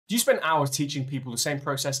Do you spend hours teaching people the same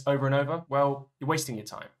process over and over? Well, you're wasting your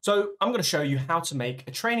time. So I'm going to show you how to make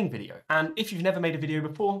a training video. And if you've never made a video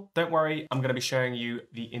before, don't worry, I'm going to be showing you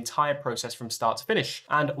the entire process from start to finish.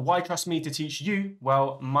 And why trust me to teach you?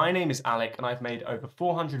 Well, my name is Alec and I've made over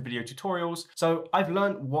 400 video tutorials. So I've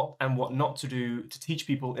learned what and what not to do to teach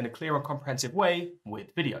people in a clear and comprehensive way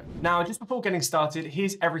with video. Now, just before getting started,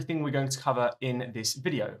 here's everything we're going to cover in this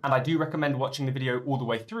video. And I do recommend watching the video all the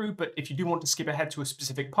way through, but if you do want to skip ahead to a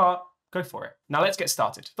specific part, go for it. Now let's get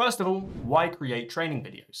started. First of all, why create training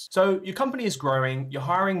videos? So your company is growing, you're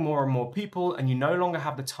hiring more and more people, and you no longer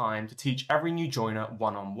have the time to teach every new joiner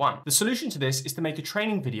one-on-one. The solution to this is to make a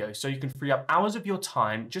training video so you can free up hours of your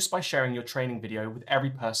time just by sharing your training video with every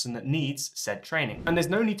person that needs said training. And there's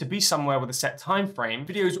no need to be somewhere with a set time frame.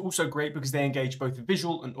 Video is also great because they engage both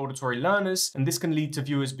visual and auditory learners, and this can lead to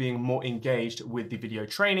viewers being more engaged with the video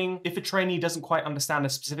training. If a trainee doesn't quite understand a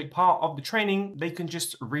specific part of the training, they can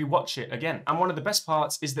just rewatch it again. And one of the best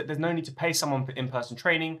parts is that there's no need to pay someone for in-person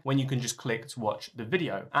training when you can just click to watch the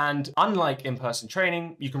video. And unlike in-person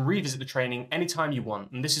training, you can revisit the training anytime you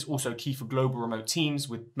want. And this is also key for global remote teams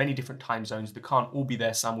with many different time zones that can't all be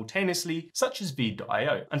there simultaneously, such as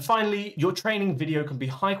VEED.io. And finally, your training video can be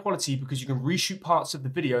high quality because you can reshoot parts of the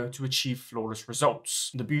video to achieve flawless results.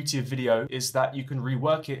 The beauty of video is that you can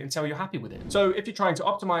rework it until you're happy with it. So if you're trying to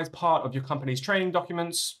optimize part of your company's training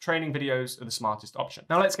documents, training videos are the smartest option.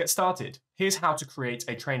 Now let's get started. Here's how to create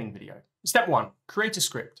a training video. Step 1, create a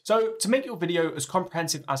script. So to make your video as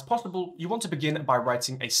comprehensive as possible, you want to begin by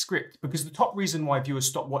writing a script, because the top reason why viewers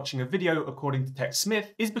stop watching a video, according to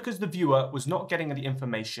TechSmith, is because the viewer was not getting the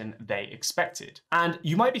information they expected. And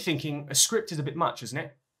you might be thinking, a script is a bit much, isn't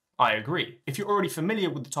it? I agree. If you're already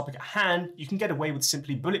familiar with the topic at hand, you can get away with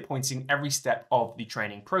simply bullet pointing every step of the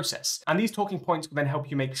training process. And these talking points will then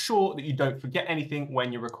help you make sure that you don't forget anything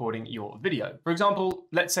when you're recording your video. For example,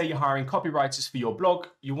 let's say you're hiring copywriters for your blog.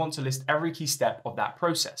 You want to list every key step of that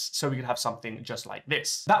process. So we could have something just like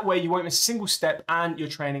this. That way you won't miss a single step and your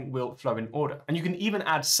training will flow in order. And you can even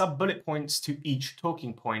add sub-bullet points to each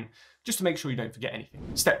talking point, just to make sure you don't forget anything.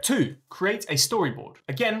 Step 2, create a storyboard.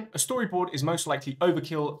 Again, a storyboard is most likely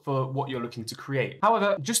overkill for what you're looking to create.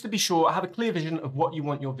 However, just to be sure, have a clear vision of what you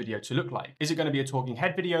want your video to look like. Is it going to be a talking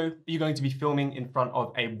head video? Are you going to be filming in front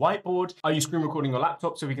of a whiteboard? Are you screen recording your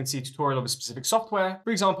laptop so we can see a tutorial of a specific software? For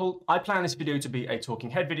example, I plan this video to be a talking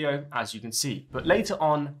head video, as you can see. But later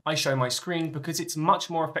on, I show my screen because it's a much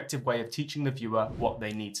more effective way of teaching the viewer what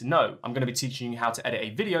they need to know. I'm going to be teaching you how to edit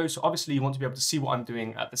a video, so obviously you want to be able to see what I'm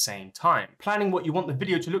doing at the same time. Planning what you want the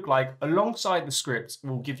video to look like alongside the script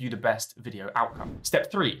will give you the best video outcome. Step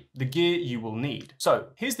 3, the gear you will need. So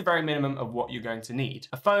here's the very minimum of what you're going to need: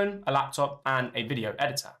 a phone, a laptop, and a video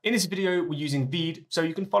editor. In this video, we're using VEED, so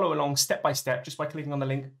you can follow along step by step just by clicking on the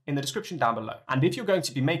link in the description down below. And if you're going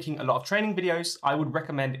to be making a lot of training videos, I would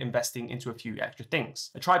recommend investing into a few extra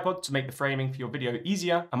things: a tripod to make the framing for your video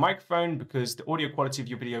easier, a microphone because the audio quality of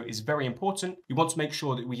your video is very important. You want to make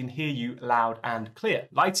sure that we can hear you loud and clear.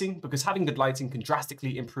 Lighting, because having good lighting can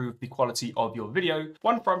drastically improve the quality of your video.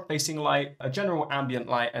 One front-facing light, a general ambient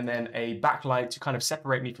light, and then a backlight to kind of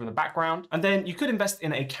separate me from the background. And then you could invest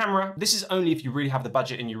in a camera. This is only if you really have the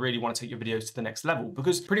budget and you really want to take your videos to the next level,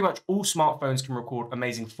 because pretty much all smartphones can record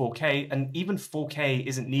amazing 4K, and even 4K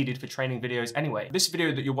isn't needed for training videos anyway. This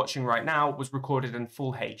video that you're watching right now was recorded in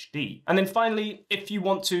full HD. And then finally, if you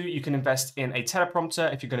want to, you can invest in a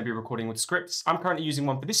teleprompter if you're going to be recording with scripts. I'm currently using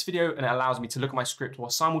one for this video, and it allows me to look at my script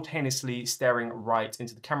while simultaneously staring right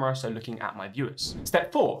into the camera, so looking at my viewers.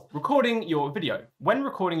 Step 4, recording your video. When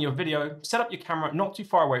recording your video, set up your camera not too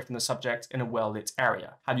far away from the subject in a well-lit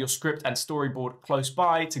area. Have your script and storyboard close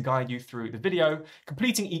by to guide you through the video,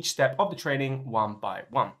 completing each step of the training one by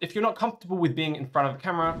one. If you're not comfortable with being in front of the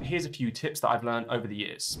camera, here's a few tips that I've learned over the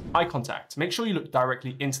years. Eye contact. Make sure you look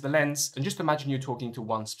directly into the lens and just imagine you're talking to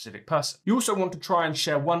one specific person. You also want to try and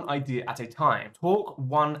share one idea at a time. Talk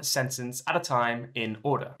one sentence at a time in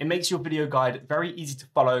order. It makes your video guide very easy to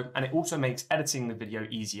follow, and it also makes editing the video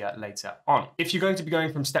easier later on. If you're going to be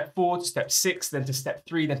going from step 4 to step 6, then to step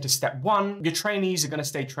 3, then to step 1, your trainees are going to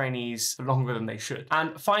stay trainees for longer than they should.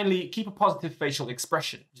 And finally, keep a positive facial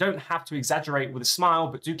expression. You don't have to exaggerate with a smile,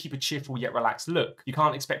 but do keep a cheerful yet relaxed look. You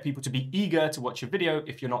can't expect people to be eager to watch your video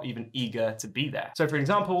if you're not even eager to be there. So for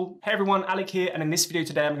example, hey everyone, Alec here, and in this video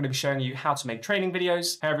today, I'm going to be showing you how to make training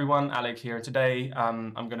videos. Hey everyone, Alec here, and today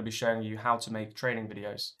I'm going to be showing you how to make training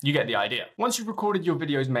videos. videos. You get the idea. Once you've recorded your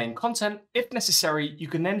video's main content, if necessary, you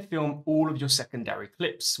can then film all of your secondary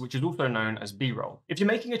clips, which is also known as B-roll. If you're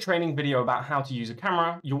making a training video about how to use a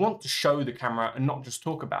camera, you'll want to show the camera and not just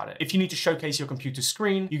talk about it. If you need to showcase your computer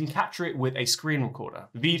screen, you can capture it with a screen recorder.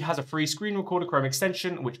 VEED has a free screen recorder Chrome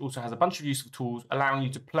extension, which also has a bunch of useful tools, allowing you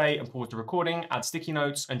to play and pause the recording, add sticky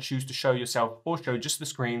notes, and choose to show yourself or show just the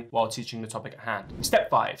screen while teaching the topic at hand. Step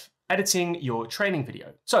 5. Editing your training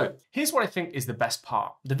video. So here's what I think is the best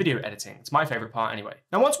part, the video editing. It's my favorite part anyway.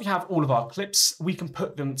 Now, once we have all of our clips, we can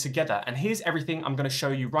put them together. And here's everything I'm going to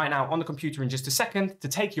show you right now on the computer in just a second to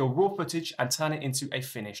take your raw footage and turn it into a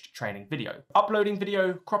finished training video. Uploading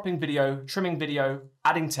video, cropping video, trimming video,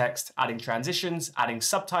 adding text, adding transitions, adding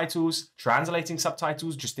subtitles, translating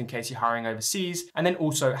subtitles just in case you're hiring overseas, and then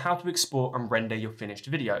also how to export and render your finished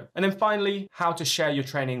video. And then finally, how to share your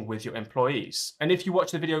training with your employees. And if you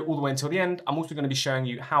watch the video all the way until the end, I'm also going to be showing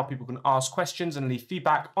you how people can ask questions and leave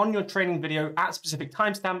feedback on your training video at specific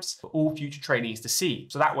timestamps for all future trainees to see.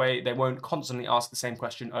 So that way they won't constantly ask the same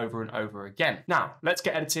question over and over again. Now, let's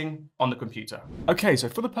get editing on the computer. Okay, so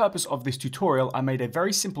for the purpose of this tutorial, I made a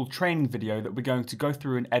very simple training video that we're going to go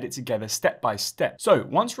through and edit together step by step. So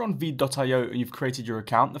once you're on VEED.io and you've created your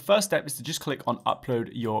account, the first step is to just click on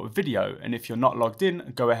upload your video. And if you're not logged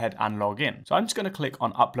in, go ahead and log in. So I'm just going to click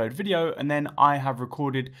on upload video, and then I have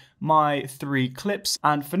recorded my 3 clips.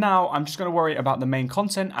 And for now, I'm just going to worry about the main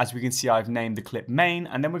content. As we can see, I've named the clip main,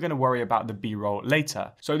 and then we're going to worry about the B-roll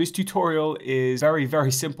later. So this tutorial is very,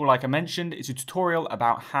 very simple. Like I mentioned, it's a tutorial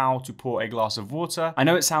about how to pour a glass of water. I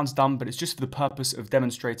know it sounds dumb, but it's just for the purpose of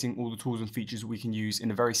demonstrating all the tools and features we can use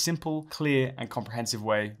in a very simple, clear, and comprehensive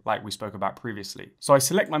way, like we spoke about previously. So I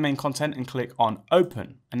select my main content and click on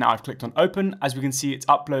open. And now I've clicked on open. As we can see, it's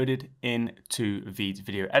uploaded into VEED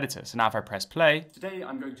video editor. So now if I press play, today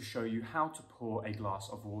I'm going to show you how to pour a glass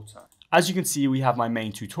of water. As you can see, we have my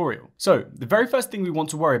main tutorial. So the very first thing we want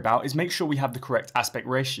to worry about is make sure we have the correct aspect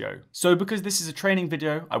ratio. So because this is a training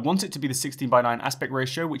video, I want it to be the 16:9 aspect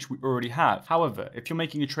ratio, which we already have. However, if you're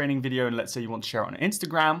making a training video and let's say you want to share it on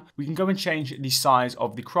Instagram, we can go and change the size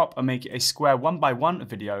of the crop and make it a square 1:1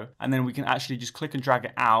 video. And then we can actually just click and drag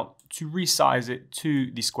it out to resize it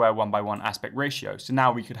to the square 1:1 aspect ratio. So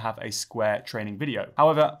now we could have a square training video.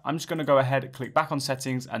 However, I'm just going to go ahead, click back on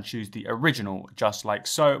settings and choose the original, just like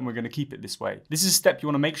so. And we're going to keep it this way. This is a step you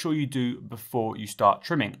want to make sure you do before you start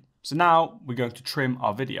trimming. So now we're going to trim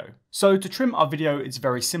our video. So to trim our video, it's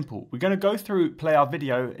very simple. We're going to go through, play our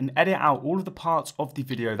video and edit out all of the parts of the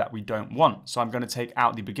video that we don't want. So I'm going to take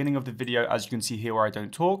out the beginning of the video, as you can see here where I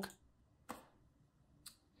don't talk.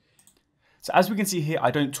 So as we can see here, I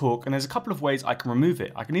don't talk, and there's a couple of ways I can remove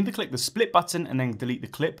it. I can either click the split button and then delete the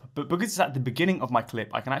clip, but because it's at the beginning of my clip,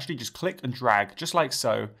 I can actually just click and drag just like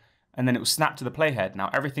so, and then it will snap to the playhead. Now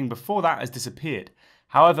everything before that has disappeared.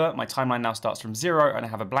 However, my timeline now starts from 0 and I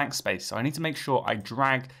have a blank space, so I need to make sure I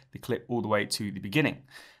drag the clip all the way to the beginning.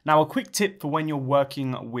 Now, a quick tip for when you're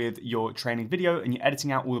working with your training video and you're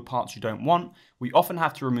editing out all the parts you don't want, we often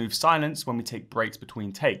have to remove silence when we take breaks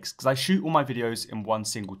between takes, because I shoot all my videos in one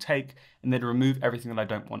single take and then remove everything that I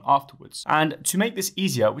don't want afterwards. And to make this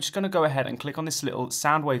easier, we're just going to go ahead and click on this little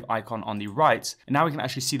sound wave icon on the right, and now we can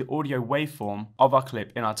actually see the audio waveform of our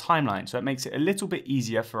clip in our timeline. So it makes it a little bit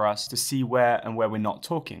easier for us to see where and where we're not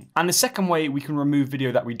talking. And the second way we can remove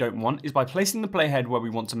video that we don't want is by placing the playhead where we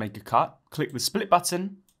want to make a cut, click the split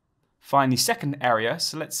button, find the second area.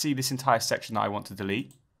 So let's see this entire section that I want to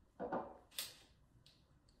delete.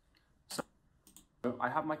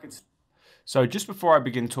 So just before I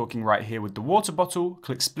begin talking right here with the water bottle,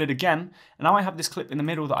 click split again. And now I have this clip in the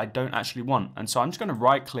middle that I don't actually want. And so I'm just going to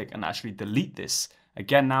right click and actually delete this.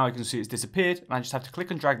 Again, now I can see it's disappeared and I just have to click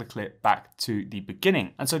and drag the clip back to the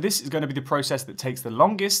beginning. And so this is going to be the process that takes the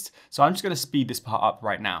longest. So I'm just going to speed this part up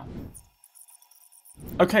right now.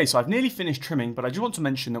 Okay, so I've nearly finished trimming, but I just want to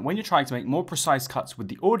mention that when you're trying to make more precise cuts with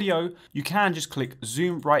the audio, you can just click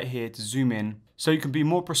zoom right here to zoom in. So you can be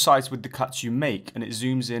more precise with the cuts you make, and it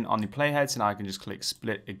zooms in on the playhead. So now I can just click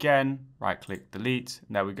split again, right click delete,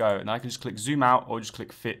 and there we go. And I can just click zoom out or just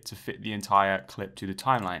click fit to fit the entire clip to the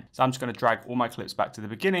timeline. So I'm just going to drag all my clips back to the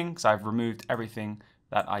beginning because I've removed everything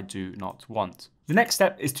that I do not want. The next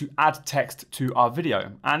step is to add text to our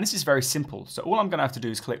video, and this is very simple. So all I'm going to have to do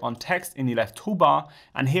is click on text in the left toolbar,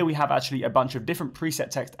 and here we have actually a bunch of different preset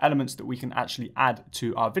text elements that we can actually add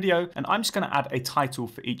to our video, and I'm just going to add a title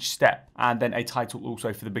for each step and then a title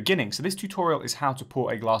also for the beginning. So this tutorial is how to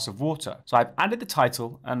pour a glass of water. So I've added the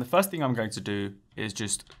title, and the first thing I'm going to do is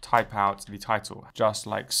just type out the title, just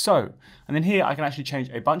like so. And then here I can actually change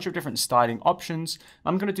a bunch of different styling options.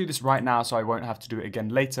 I'm going to do this right now so I won't have to do it again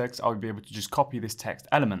later, because I'll be able to just copy this text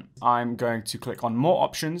element. I'm going to click on more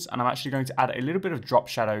options, and I'm actually going to add a little bit of drop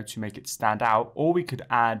shadow to make it stand out, or we could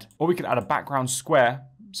add a background square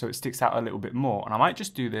so it sticks out a little bit more. And I might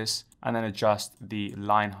just do this and then adjust the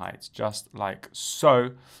line height, just like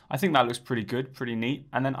so. I think that looks pretty good, pretty neat.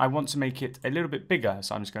 And then I want to make it a little bit bigger.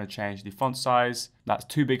 So I'm just going to change the font size. That's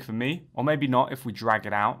too big for me, or maybe not if we drag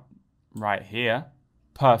it out right here.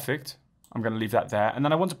 Perfect. I'm going to leave that there. And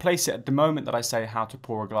then I want to place it at the moment that I say how to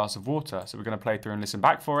pour a glass of water. So we're going to play through and listen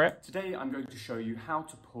back for it. Today, I'm going to show you how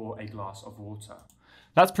to pour a glass of water.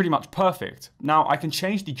 That's pretty much perfect. Now I can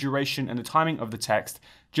change the duration and the timing of the text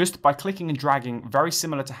just by clicking and dragging, very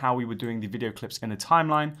similar to how we were doing the video clips in the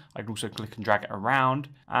timeline. I can also click and drag it around,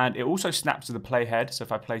 and it also snaps to the playhead. So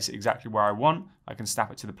if I place it exactly where I want, I can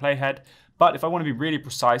snap it to the playhead. But if I want to be really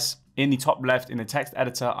precise, in the top left in the text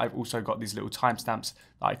editor, I've also got these little timestamps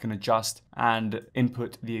that I can adjust and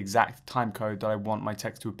input the exact time code that I want my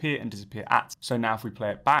text to appear and disappear at. So now if we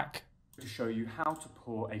play it back, to show you how to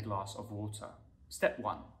pour a glass of water. Step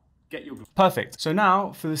 1, get your glass. Perfect. So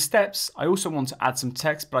now for the steps, I also want to add some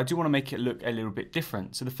text, but I do want to make it look a little bit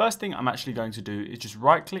different. So the first thing I'm actually going to do is just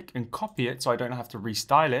right click and copy it so I don't have to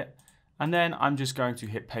restyle it. And then I'm just going to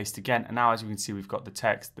hit paste again. And now as you can see, we've got the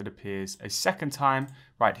text that appears a second time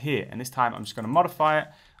right here. And this time I'm just going to modify it.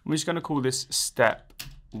 I'm just going to call this step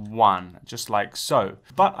 1, just like so.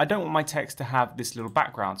 But I don't want my text to have this little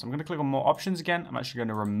background. So I'm going to click on more options again. I'm actually going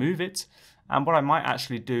to remove it. And what I might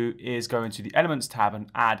actually do is go into the Elements tab and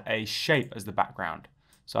add a shape as the background.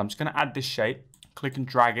 So I'm just going to add this shape, click and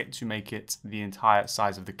drag it to make it the entire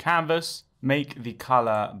size of the canvas. Make the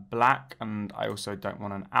color black, and I also don't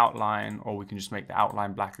want an outline, or we can just make the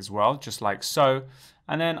outline black as well, just like so.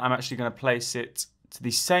 And then I'm actually going to place it to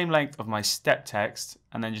the same length of my step text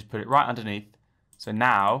and then just put it right underneath. So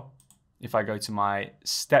now if I go to my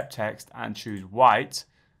step text and choose white,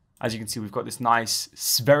 as you can see, we've got this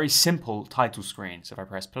nice, very simple title screen. So if I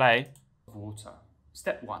press play, water,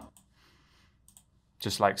 step 1,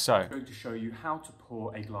 just like so. I'm going to show you how to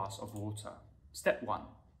pour a glass of water. Step 1,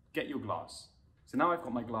 get your glass. So now I've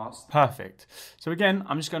got my glass. Perfect. So again,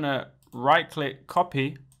 I'm just going to right click,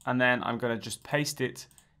 copy, and then I'm going to just paste it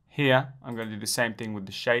here. I'm going to do the same thing with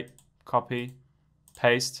the shape, copy,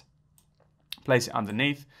 paste, place it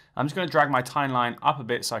underneath. I'm just going to drag my timeline up a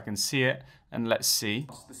bit so I can see it. And let's see.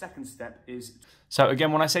 The second step is... So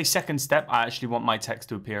again, when I say second step, I actually want my text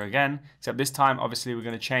to appear again. Except this time, obviously, we're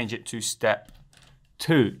going to change it to step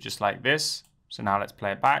 2, just like this. So now let's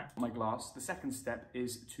play it back. My glass. The second step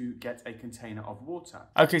is to get a container of water.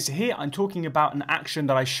 Okay, so here I'm talking about an action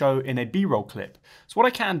that I show in a B-roll clip. So what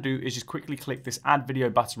I can do is just quickly click this add video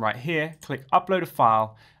button right here, click upload a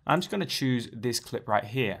file, and I'm just going to choose this clip right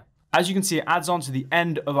here. As you can see, it adds on to the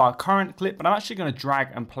end of our current clip, but I'm actually going to drag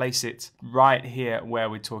and place it right here where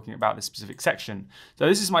we're talking about this specific section. So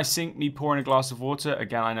this is my sink, me pouring a glass of water.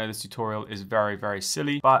 Again, I know this tutorial is very, very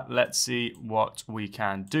silly, but let's see what we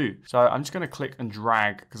can do. So I'm just going to click and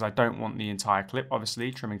drag because I don't want the entire clip, obviously,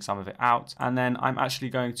 trimming some of it out. And then I'm actually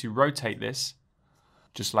going to rotate this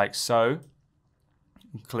just like so.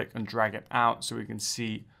 Click and drag it out so we can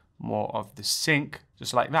see more of the sink,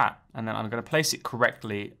 just like that. And then I'm going to place it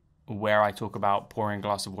correctly where I talk about pouring a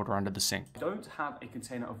glass of water under the sink. I don't have a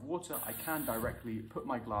container of water. I can directly put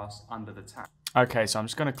my glass under the tap. Okay, so I'm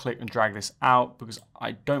just going to click and drag this out because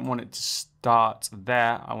I don't want it to start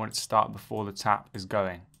there. I want it to start before the tap is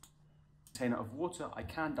going. Container of water, I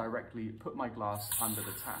can directly put my glass under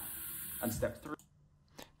the tap. And step 3.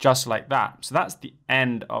 Just like that. So that's the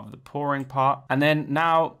end of the pouring part. And then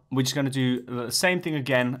now we're just going to do the same thing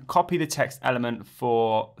again. Copy the text element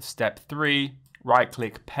for step 3. Right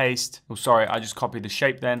click, paste. Oh, sorry, I just copied the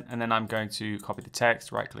shape then. And then I'm going to copy the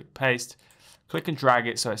text, right click, paste. Click and drag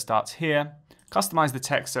it so it starts here. Customize the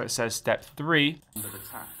text so it says step 3. Under the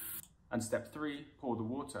tap. And step 3, pour the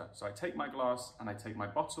water. So I take my glass and I take my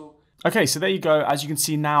bottle. Okay, so there you go. As you can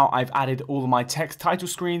see now, I've added all of my text title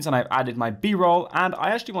screens and I've added my B-roll, and I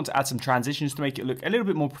actually want to add some transitions to make it look a little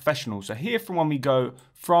bit more professional. So here from when we go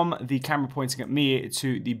from the camera pointing at me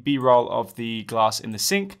to the B-roll of the glass in the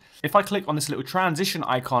sink, if I click on this little transition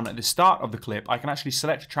icon at the start of the clip, I can actually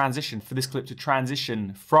select a transition for this clip to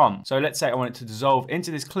transition from. So let's say I want it to dissolve into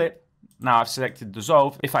this clip. Now I've selected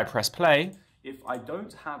dissolve. If I press play, If I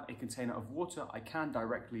don't have a container of water, I can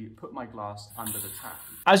directly put my glass under the tap.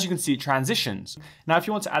 As you can see, it transitions. Now, if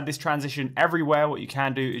you want to add this transition everywhere, what you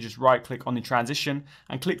can do is just right click on the transition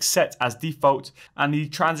and click set as default. And the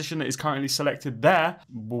transition that is currently selected there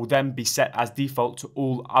will then be set as default to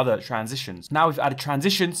all other transitions. Now we've added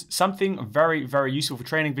transitions. Something very, very useful for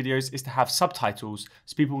training videos is to have subtitles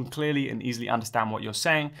so people can clearly and easily understand what you're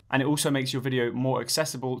saying. And it also makes your video more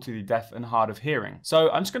accessible to the deaf and hard of hearing.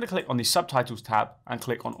 So I'm just going to click on the subtitles tab and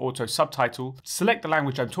click on auto subtitle, select the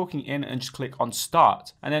language I'm talking in and just click on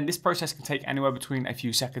start. And then this process can take anywhere between a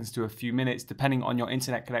few seconds to a few minutes depending on your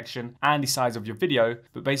internet connection and the size of your video.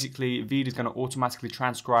 But basically VEED is going to automatically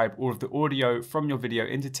transcribe all of the audio from your video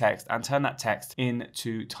into text and turn that text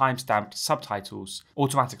into timestamped subtitles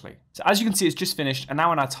automatically. So as you can see, it's just finished, and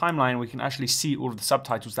now in our timeline we can actually see all of the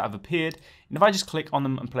subtitles that have appeared. And if I just click on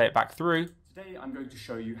them and play it back through. Today I'm going to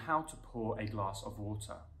show you how to pour a glass of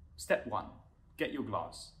water. Step 1. Get your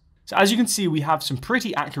glass. So as you can see, we have some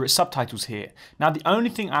pretty accurate subtitles here. Now, the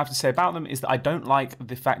only thing I have to say about them is that I don't like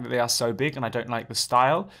the fact that they are so big and I don't like the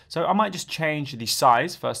style. So I might just change the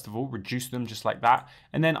size, first of all, reduce them just like that.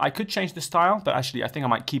 And then I could change the style, but actually I think I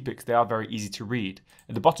might keep it because they are very easy to read.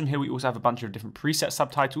 At the bottom here, we also have a bunch of different preset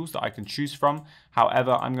subtitles that I can choose from.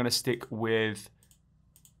 However, I'm going to stick with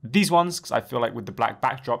these ones because I feel like with the black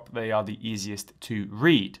backdrop, they are the easiest to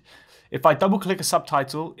read. If I double click a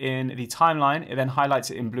subtitle in the timeline, it then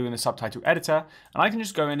highlights it in blue in the subtitle editor, and I can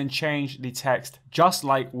just go in and change the text just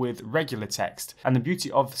like with regular text. And the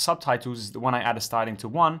beauty of the subtitles is that when I add a styling to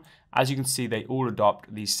one, as you can see, they all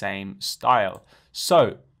adopt the same style.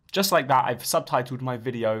 So just like that, I've subtitled my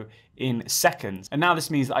video in seconds. And now this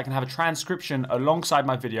means that I can have a transcription alongside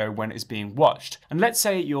my video when it's being watched. And let's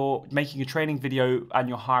say you're making a training video and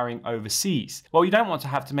you're hiring overseas. Well, you don't want to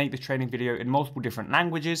have to make the training video in multiple different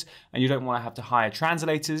languages, and you don't want to have to hire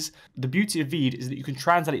translators. The beauty of VEED is that you can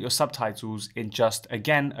translate your subtitles in just,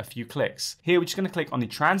 again, a few clicks. Here, we're just going to click on the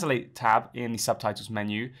Translate tab in the subtitles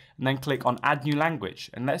menu, and then click on Add New Language.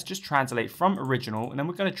 And let's just translate from original, and then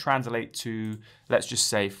we're going to translate to, let's just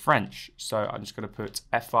say, French. So I'm just going to put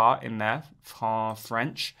FR in there,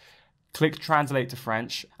 French. Click Translate to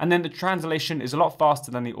French, and then the translation is a lot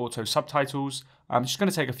faster than the auto subtitles. I'm just going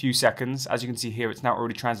to take a few seconds. As you can see here, it's now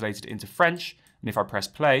already translated into French, and if I press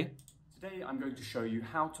play. Today I'm going to show you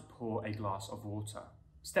how to pour a glass of water.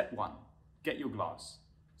 Step 1. Get your glass.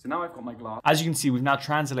 So now I've got my glass. As you can see, we've now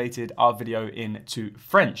translated our video into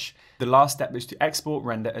French. The last step is to export,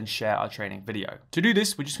 render, and share our training video. To do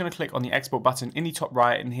this, we're just going to click on the export button in the top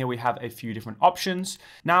right, and here we have a few different options.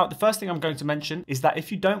 Now, the first thing I'm going to mention is that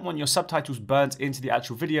if you don't want your subtitles burnt into the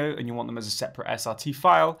actual video and you want them as a separate SRT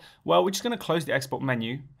file, well, we're just going to close the export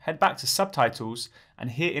menu, head back to subtitles, and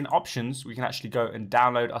here in options, we can actually go and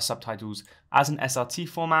download our subtitles as an SRT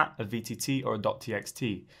format, a VTT, or a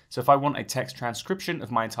 .txt. So if I want a text transcription of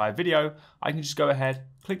my entire video, I can just go ahead,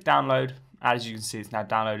 click download. As you can see, it's now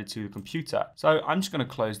downloaded to the computer. So I'm just going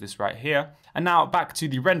to close this right here. And now back to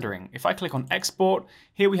the rendering. If I click on export,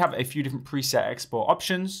 here we have a few different preset export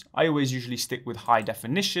options. I always usually stick with high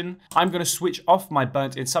definition. I'm going to switch off my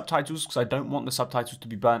burnt in subtitles because I don't want the subtitles to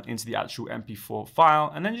be burnt into the actual MP4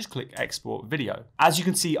 file, and then just click export video. As you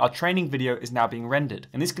can see, our training video is now being rendered,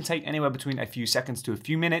 and this can take anywhere between a few seconds to a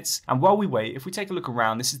few minutes. And while we wait, if we take a look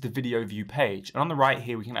around, this is the video view page. And on the right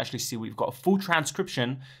here, we can actually see we've got a full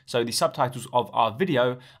transcription, so the subtitles of our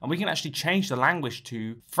video, and we can actually change the language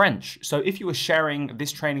to French. So if you were sharing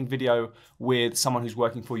this training video with someone who's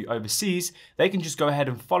working for you overseas, they can just go ahead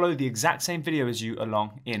and follow the exact same video as you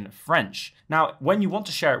along in French. Now, when you want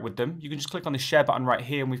to share it with them, you can just click on the share button right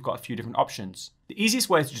here, and we've got a few different options. The easiest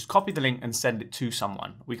way is to just copy the link and send it to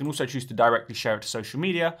someone. We can also choose to directly share it to social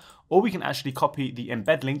media, or we can actually copy the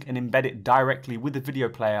embed link and embed it directly with the video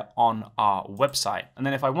player on our website. And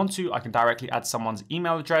then if I want to, I can directly add someone's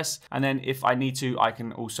email address. And then if I need to, I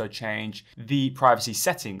can also change the privacy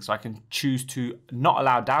settings. So I can choose to not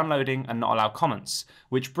allow downloading and not allow comments,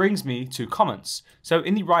 which brings me to comments. So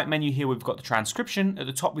in the right menu here, we've got the transcription. At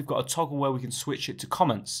the top, we've got a toggle where we can switch it to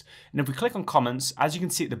comments. And if we click on comments, as you can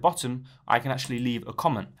see at the bottom, I can actually leave a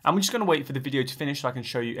comment. And we're just going to wait for the video to finish so I can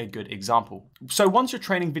show you a good example. So once your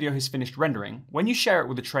training video has finished rendering, when you share it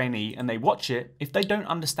with a trainee and they watch it, if they don't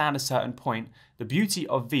understand a certain point, the beauty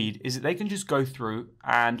of VEED is that they can just go through,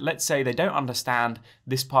 and let's say they don't understand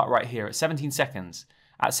this part right here at 17 seconds.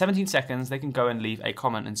 At 17 seconds, they can go and leave a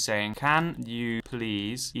comment and saying, "Can you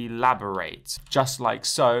please elaborate?" Just like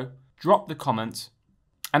so. Drop the comment,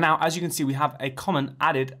 And now, as you can see, we have a comment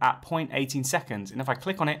added at 0.18 seconds. And if I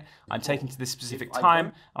click on it, I'm taken to this specific time.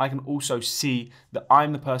 And I can also see that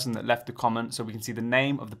I'm the person that left the comment. So we can see the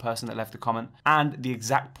name of the person that left the comment and the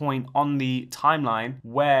exact point on the timeline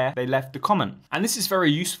where they left the comment. And this is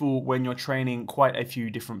very useful when you're training quite a few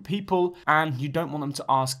different people and you don't want them to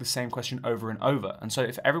ask the same question over and over. And so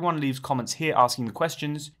if everyone leaves comments here asking the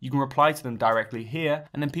questions, you can reply to them directly here,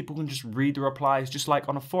 and then people can just read the replies just like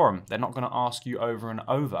on a forum. They're not going to ask you over and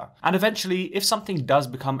over. And eventually, if something does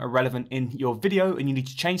become irrelevant in your video and you need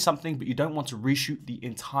to change something, but you don't want to reshoot the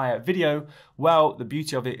entire video, well, the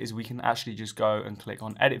beauty of it is we can actually just go and click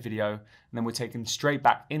on edit video, and then we're taken straight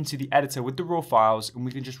back into the editor with the raw files, and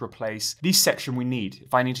we can just replace the section we need.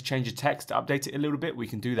 If I need to change the text to update it a little bit, we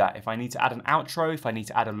can do that. If I need to add an outro, if I need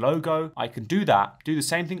to add a logo, I can do that, do the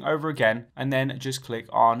same thing over again, and then just click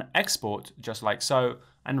on export, just like so,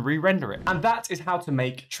 and re-render it. And that is how to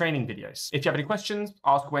make training videos. If you have any questions,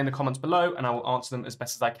 ask away in the comments below and I will answer them as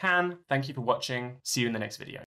best as I can. Thank you for watching. See you in the next video.